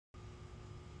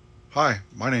Hi,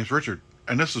 my name's Richard,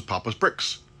 and this is Papa's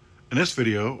Bricks. In this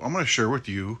video, I'm going to share with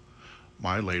you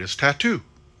my latest tattoo.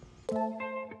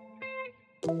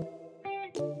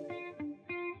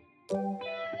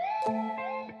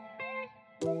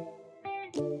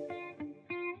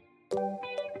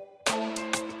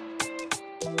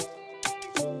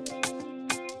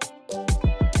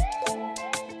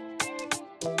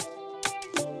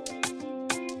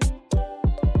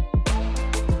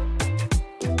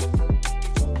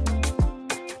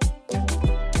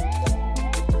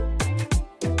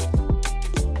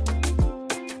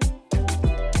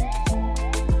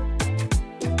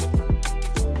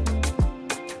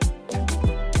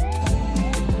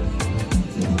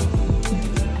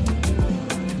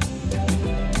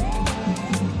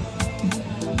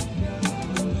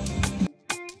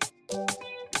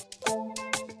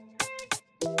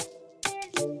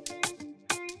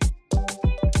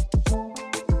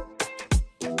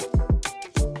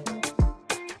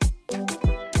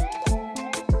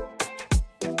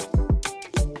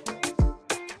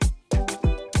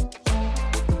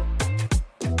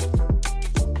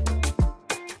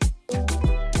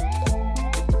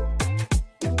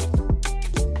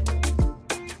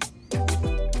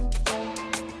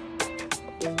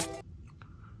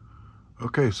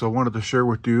 Okay, so I wanted to share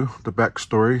with you the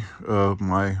backstory of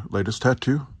my latest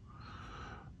tattoo.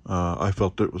 I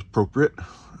felt it was appropriate,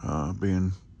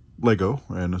 being Lego,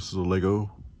 and this is a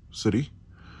Lego city.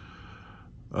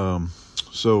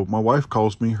 So my wife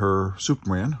calls me her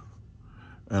Superman,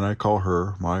 and I call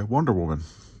her my Wonder Woman.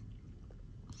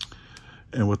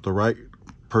 And with the right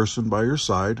person by your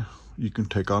side, you can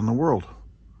take on the world.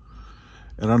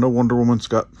 And I know Wonder Woman's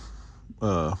got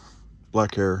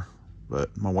black hair,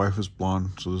 but my wife is blonde,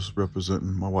 so this is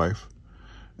representing my wife.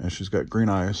 And she's got green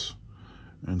eyes.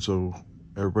 And so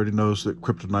everybody knows that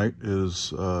Kryptonite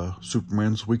is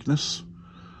Superman's weakness.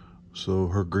 So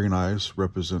her green eyes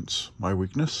represents my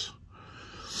weakness.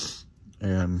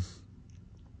 And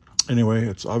anyway,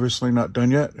 it's obviously not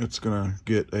done yet. It's gonna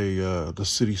get the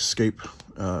cityscape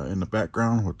in the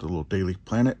background with the little Daily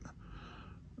Planet,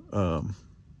 I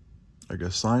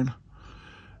guess, sign.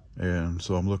 And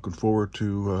so I'm looking forward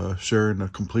to sharing a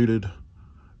completed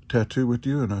tattoo with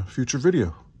you in a future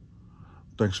video.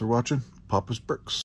 Thanks for watching Papa's Bricks.